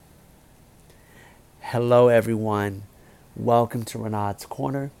Hello, everyone. Welcome to Renard's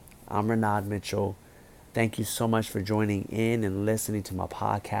Corner. I'm Renard Mitchell. Thank you so much for joining in and listening to my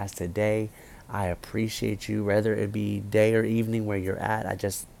podcast today. I appreciate you, whether it be day or evening where you're at. I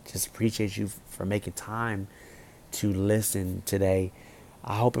just appreciate you for making time to listen today.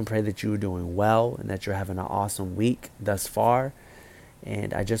 I hope and pray that you are doing well and that you're having an awesome week thus far.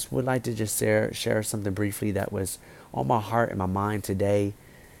 And I just would like to just share something briefly that was on my heart and my mind today.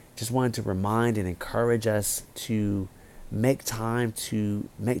 Just wanted to remind and encourage us to make time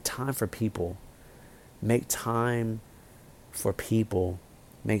for people. Make time for people.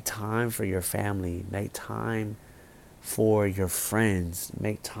 Make time for your family. Make time for your friends.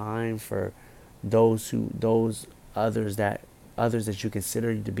 Make time for those others that you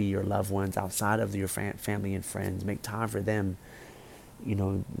consider to be your loved ones outside of your family and friends. Make time for them.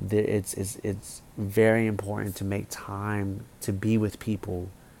 It's very important to make time to be with people.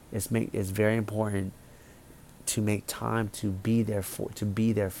 It's very important to make time to be there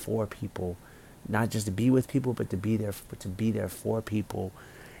for people, not just to be with people, but to be there for people.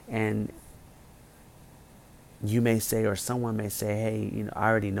 And you may say, or someone may say, hey, I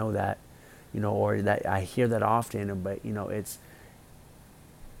already know that, or that I hear that often. But it's,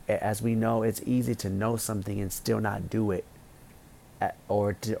 as we know, it's easy to know something and still not do it,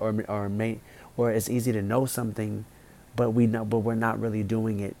 or it's easy to know something, but we're not really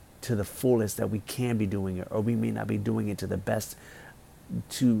doing it to the fullest that we can be doing it, or we may not be doing it to the best,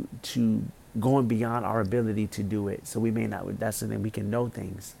 to going beyond our ability to do it. So we may not. That's the thing. We can know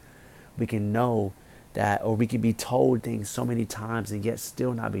things, we can know that, or we can be told things so many times and yet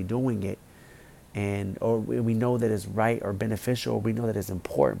still not be doing it. And or we know that it's right or beneficial, or we know that it's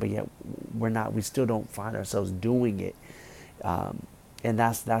important, but yet we still don't find ourselves doing it. And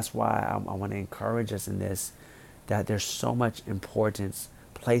that's why I want to encourage us in this, that there's so much importance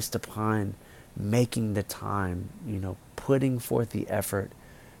placed upon making the time, putting forth the effort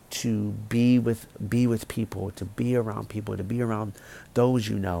to be with people, to be around people, to be around those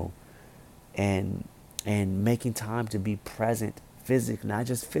and making time to be present physically, not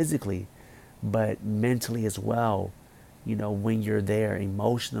just physically, but mentally as well. When you're there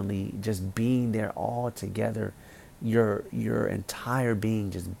emotionally, just being there all together, your entire being,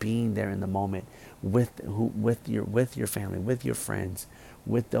 just being there in the moment with your family, with your friends,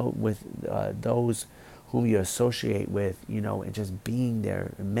 with those whom you associate with, and just being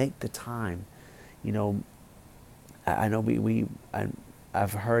there and make the time. You know, I know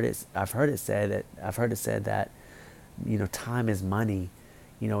I've heard it said that time is money.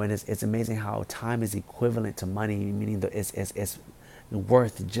 And it's amazing how time is equivalent to money, meaning that it's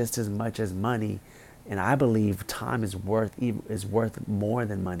worth just as much as money. And I believe time is worth more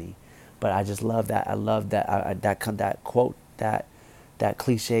than money. But I just love that. I love that. That quote, that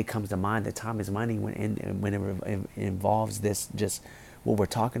cliche comes to mind, that time is money, when it involves this, just what we're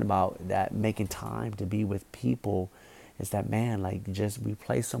talking about, that making time to be with people. Is that, man, like, just we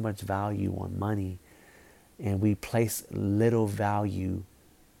place so much value on money, and we place little value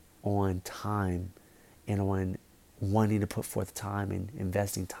on time, and on wanting to put forth time and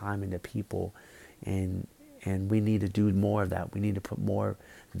investing time into people. And we need to do more of that. We need to put more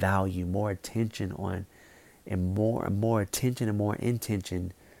value, more attention on, and more attention and more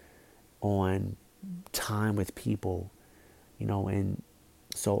intention on time with people. And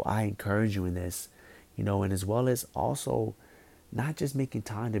so I encourage you in this, and as well as also not just making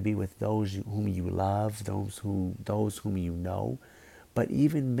time to be with those whom you love, those whom you know, but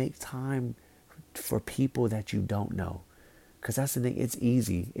even make time for people that you don't know. Because that's the thing. It's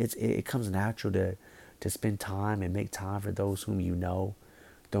easy. It comes natural to spend time and make time for those whom you know,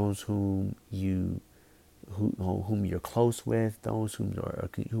 those whom you're close with, those whom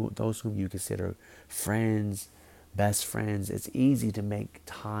you consider friends, best friends. It's easy to make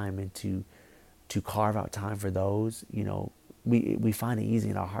time and to carve out time for those. We find it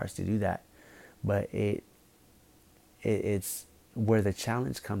easy in our hearts to do that, but it's where the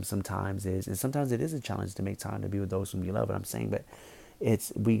challenge comes sometimes is, and sometimes it is a challenge to make time to be with those whom you love. What I'm saying, but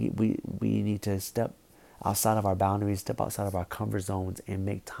it's we need to step outside of our boundaries, step outside of our comfort zones, and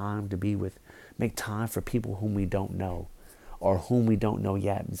make time for people whom we don't know, or whom we don't know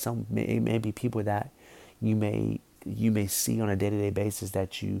yet. And it may be people that you may see on a day-to-day basis,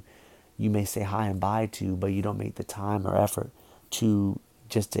 that you may say hi and bye to, but you don't make the time or effort to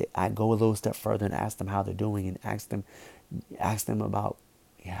just to go a little step further and ask them how they're doing, and ask them about,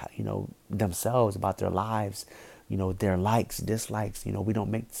 yeah, themselves, about their lives, their likes, dislikes. We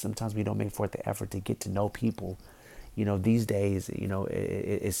don't make forth the effort to get to know people, these days,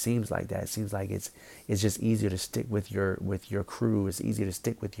 it seems like that. It seems like it's just easier to stick with your crew. It's easier to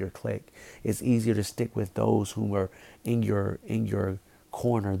stick with your clique. It's easier to stick with those whom are in your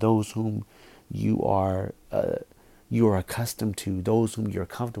corner, those whom you are you are accustomed to, those whom you're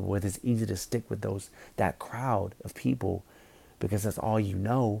comfortable with. It's easy to stick with that crowd of people because that's all you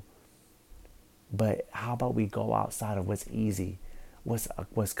know. But how about we go outside of what's easy,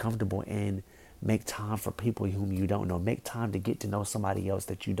 what's comfortable, and make time for people whom you don't know. Make time to get to know somebody else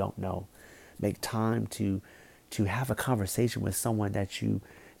that you don't know. Make time to have a conversation with someone that you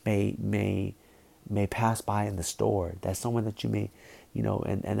may pass by in the store. That's someone that you may,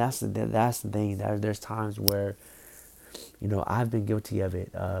 and that's the thing. There's times where, I've been guilty of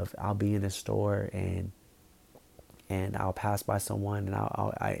it. Of I'll be in a store and I'll pass by someone, and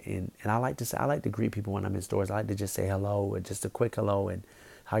I like to say, I like to greet people when I'm in stores. I like to just say hello, or just a quick hello, and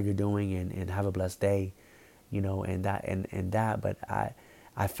how you're doing, and have a blessed day, and that. But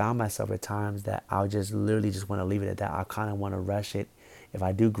I found myself at times that I'll just literally just want to leave it at that. I kind of want to rush it. If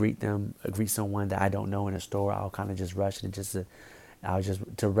I do greet someone that I don't know in a store, I'll kind of just rush it, and I'll just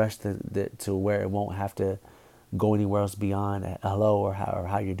to rush to where it won't have to go anywhere else beyond a hello, or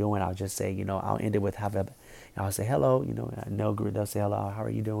how you're doing. I'll just say, I'll end it with I'll say hello, no group. They'll say hello. How are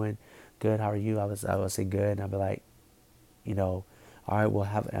you doing? Good. How are you? I will say good, and I'll be like, all right, we'll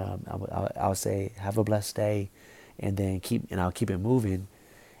have. I'll say have a blessed day, and then I'll keep it moving,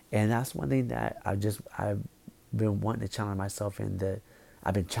 and that's one thing that I've been wanting to challenge myself in.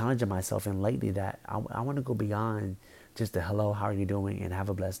 I've been challenging myself in lately, that I want to go beyond just the hello, how are you doing, and have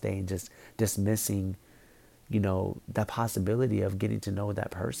a blessed day, and just dismissing, that possibility of getting to know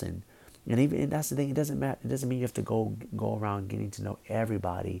that person. And that's the thing. It doesn't matter. It doesn't mean you have to go around getting to know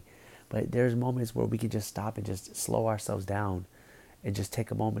everybody, but there's moments where we can just stop and just slow ourselves down, and just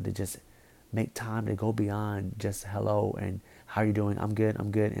take a moment to just make time to go beyond just hello and how you doing. I'm good.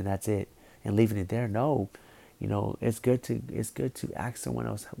 And that's it. And leaving it there. No, it's good to ask someone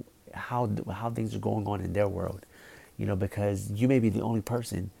else how things are going on in their world, because you may be the only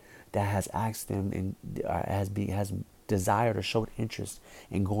person that has asked them, and has desired or showed interest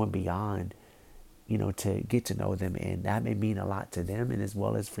in going beyond, to get to know them, and that may mean a lot to them, and as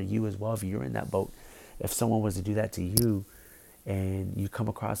well as for you as well, if you're in that boat. If someone was to do that to you, and you come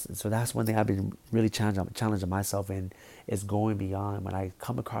across, so that's one thing I've been really challenging myself in, is going beyond. When I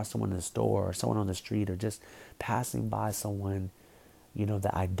come across someone in the store, or someone on the street, or just passing by someone,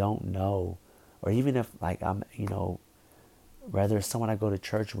 that I don't know, or even if, like, I'm, whether it's someone I go to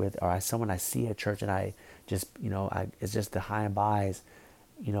church with, or someone I see at church, and I just, it's just the high and bys,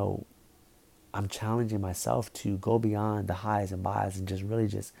 you know, I'm challenging myself to go beyond the highs and bys, and just really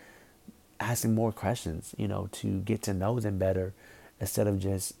just asking more questions, to get to know them better, instead of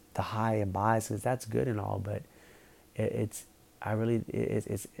just the high and bys, because that's good and all, but it's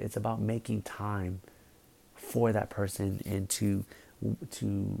it's about making time for that person, and to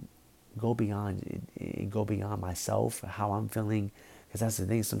go beyond myself, how I'm feeling. Because that's the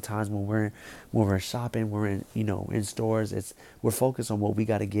thing. Sometimes when we're shopping, we're in stores. We're focused on what we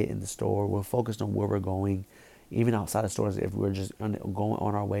got to get in the store. We're focused on where we're going, even outside of stores. If we're just going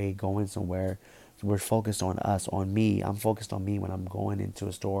on our way, going somewhere, we're focused on us, on me. I'm focused on me when I'm going into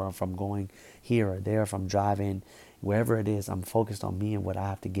a store, if I'm going here or there, if I'm driving, wherever it is. I'm focused on me and what I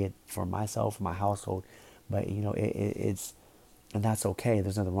have to get for myself, for my household. But it's and that's okay.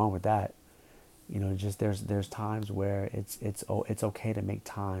 There's nothing wrong with that. Just there's times where it's okay to make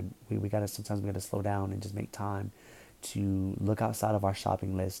time. We gotta sometimes we gotta slow down and just make time to look outside of our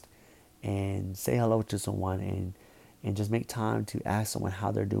shopping list, and say hello to someone, and just make time to ask someone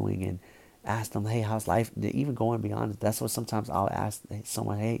how they're doing, and ask them, hey, how's life? Even going beyond, that's what sometimes I'll ask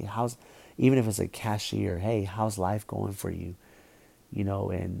someone, hey, how's, even if it's a cashier, hey, how's life going for you?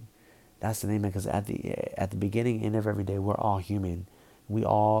 And that's the thing, because at the beginning, end of every day, we're all human. We're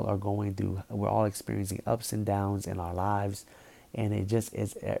all experiencing ups and downs in our lives, and it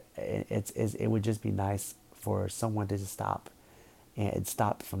would just be nice for someone to just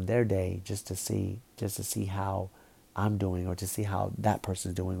stop from their day, just to see how I'm doing, or to see how that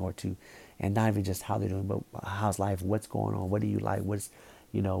person's doing, and not even just how they're doing, but how's life, what's going on, what do you like, what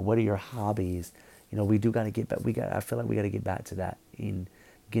are your hobbies. We do got to get back. I feel like we got to get back to that, in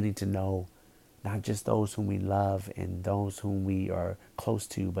getting to know not just those whom we love and those whom we are close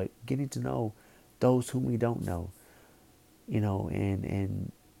to, but getting to know those whom we don't know.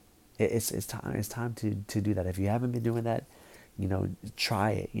 And it's time to do that. If you haven't been doing that,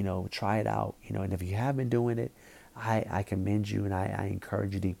 try it. Try it out. And if you have been doing it, I commend you, and I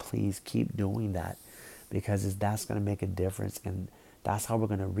encourage you to please keep doing that, because that's going to make a difference, and That's how we're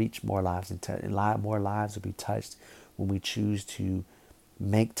going to reach more lives, and more lives will be touched when we choose to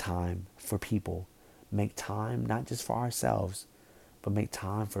make time for people. Make time not just for ourselves, but make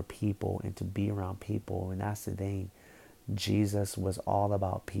time for people and to be around people. And that's the thing. Jesus was all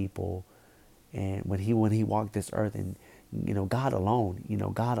about people. And when he walked this earth, and God alone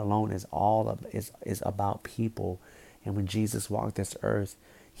is is about people. And when Jesus walked this earth,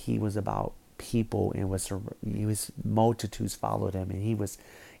 he was about people, and he was multitudes followed him, and he was,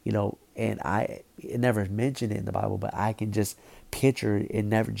 and it never mentioned it in the Bible, but I can just picture it.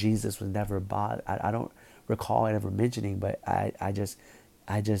 Never Jesus was never bothered. I don't recall it ever mentioning, but I just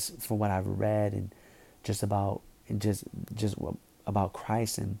from what I've read and just about and just about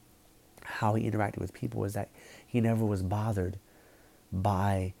Christ and how he interacted with people, is that he never was bothered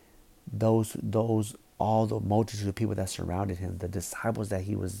by those all the multitude of people that surrounded him, the disciples that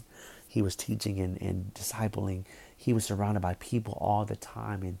he was teaching and discipling. He was surrounded by people all the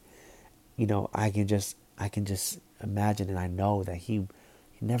time. And I can just imagine, and I know that he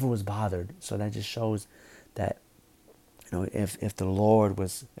never was bothered. So that just shows that, if the Lord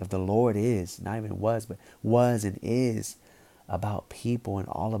is, not even was, but was and is about people and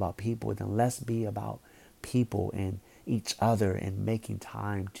all about people, then let's be about people and each other, and making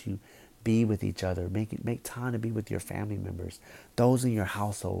time to be with each other. Make time to be with your family members, those in your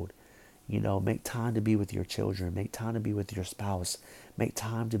household. Make time to be with your children. Make time to be with your spouse. Make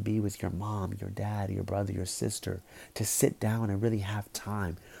time to be with your mom, your dad, your brother, your sister. To sit down and really have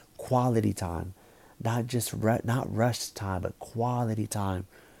time, quality time, not just not rushed time, but quality time,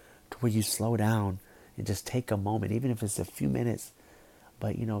 to where you slow down and just take a moment, even if it's a few minutes,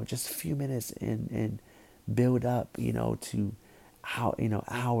 but just a few minutes, and build up, to how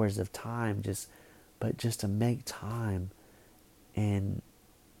hours of time, just to make time, and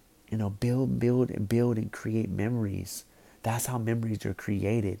build and create memories. That's how memories are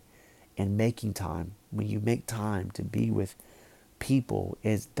created. And making time, when you make time to be with people,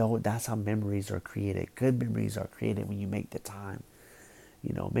 that's how memories are created. Good memories are created when you make the time.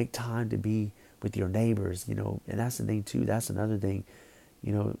 Make time to be with your neighbors. And that's the thing too. That's another thing.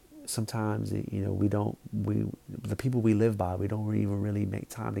 Sometimes the people we live by, we don't even really make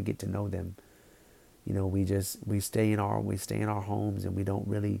time to get to know them. We stay in our homes, and we don't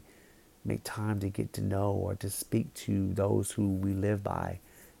really make time to get to know or to speak to those who we live by.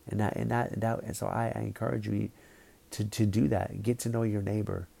 And so I encourage you to do that. Get to know your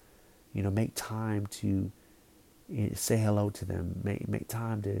neighbor. Make time to say hello to them. Make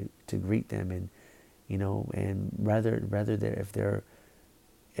time to greet them, and rather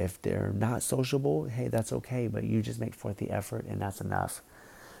if they're not sociable, hey, that's okay. But you just make forth the effort, and that's enough.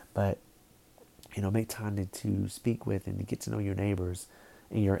 But make time to speak with and to get to know your neighbors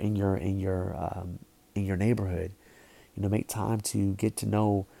in your neighborhood. Make time to get to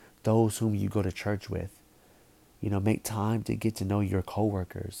know those whom you go to church with. Make time to get to know your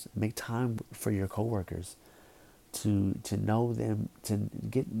coworkers. Make time for your coworkers to know them, to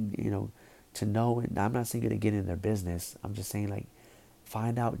get to know. And I'm not saying you're to get in their business. I'm just saying, like,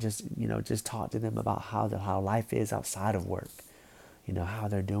 find out, just talk to them about how life is outside of work. How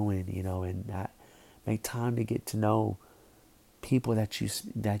they're doing. And that, make time to get to know people that you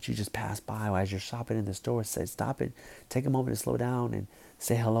just pass by as you're shopping in the store. Say, stop it, take a moment to slow down and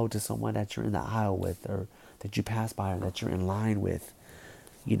say hello to someone that you're in the aisle with, or that you pass by, or that you're in line with.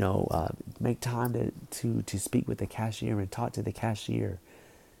 Make time to speak with the cashier and talk to the cashier.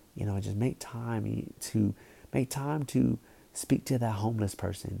 Just make time to speak to that homeless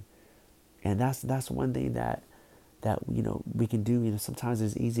person. And that's one thing that we can do. Sometimes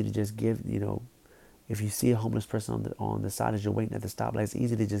it's easy to just give. If you see a homeless person on the side as you're waiting at the stoplight, it's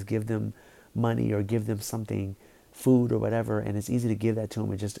easy to just give them money or give them something, food or whatever, and it's easy to give that to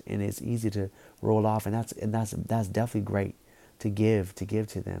them, and it's easy to roll off, and that's definitely great to give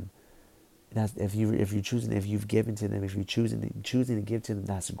to them. And that's if you've given to them, if you're choosing to give to them,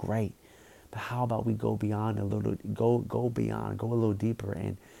 that's great. But how about we go beyond a little, go beyond, go a little deeper,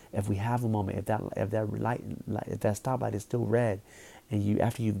 and if we have a moment, if that stoplight is still red, and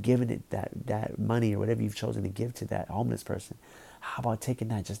after you've given it that money or whatever you've chosen to give to that homeless person, how about taking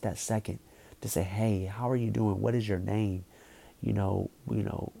just that second to say, hey, how are you doing? What is your name?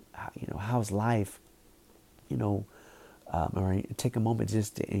 How's life? Or take a moment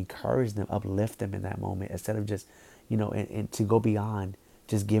just to encourage them, uplift them in that moment, instead of just, and to go beyond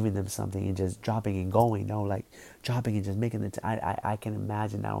just giving them something and just dropping and going. No, like dropping and just making it. I can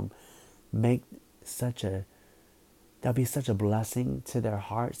imagine that will make that'll be such a blessing to their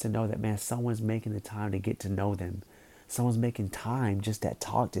hearts to know that, man, someone's making the time to get to know them. Someone's making time just to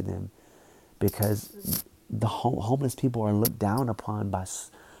talk to them, because the homeless people are looked down upon by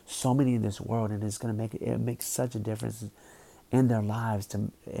so many in this world, and it's gonna make it makes such a difference in their lives.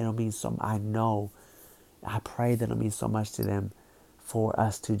 It'll mean so. I know, I pray that it'll mean so much to them, for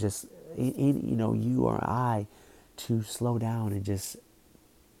us to just, you or I, to slow down and just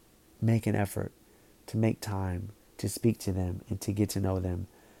make an effort, to make time to speak to them and to get to know them,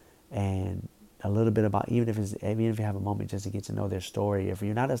 and a little bit about, even if you have a moment just to get to know their story. If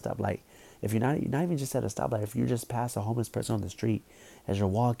you're not at a stoplight, if you're not even just at a stoplight, if you just pass a homeless person on the street as you're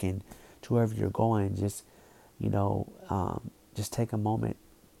walking to wherever you're going, just, just take a moment,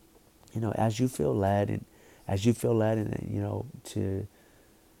 as you feel led, and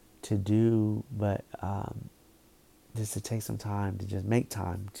to do, but just to take some time to just make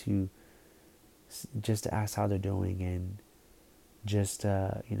time to just to ask how they're doing, and just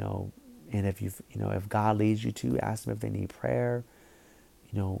and if if God leads you to ask them if they need prayer,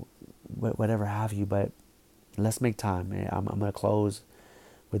 whatever have you. But let's make time. I'm gonna close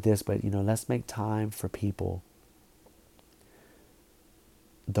with this, but let's make time for people,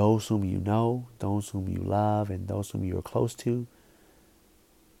 those whom you know, those whom you love, and those whom you are close to,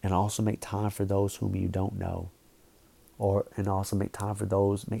 and also make time for those whom you don't know, and also make time for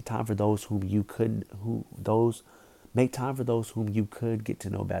those whom you couldn't who those make time for those whom you could get to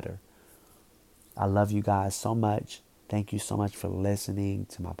know better. I love you guys so much. Thank you so much for listening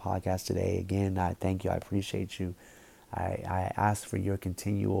to my podcast today. Again, I thank you. I appreciate you. I ask for your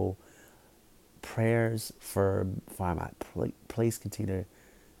continual prayers for my, please continue to,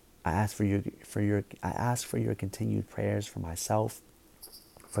 I ask for your continued prayers for myself,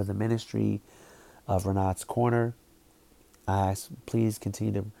 for the ministry of Renat's Corner. I ask, please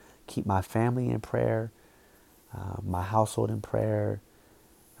continue to keep my family in prayer, my household in prayer.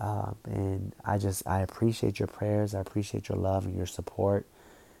 And I appreciate your prayers. I appreciate your love and your support.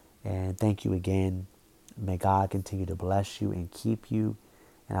 And thank you again. May God continue to bless you and keep you.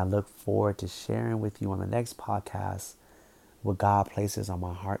 And I look forward to sharing with you on the next podcast what God places on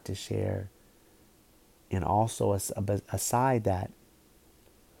my heart to share. And also, beside that,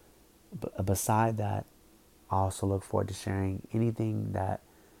 I also look forward to sharing anything that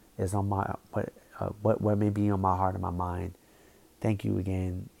is on my what may be on my heart and my mind. Thank you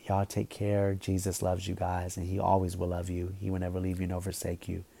again. Y'all take care. Jesus loves you guys, and he always will love you. He will never leave you nor forsake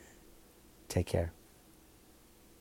you. Take care.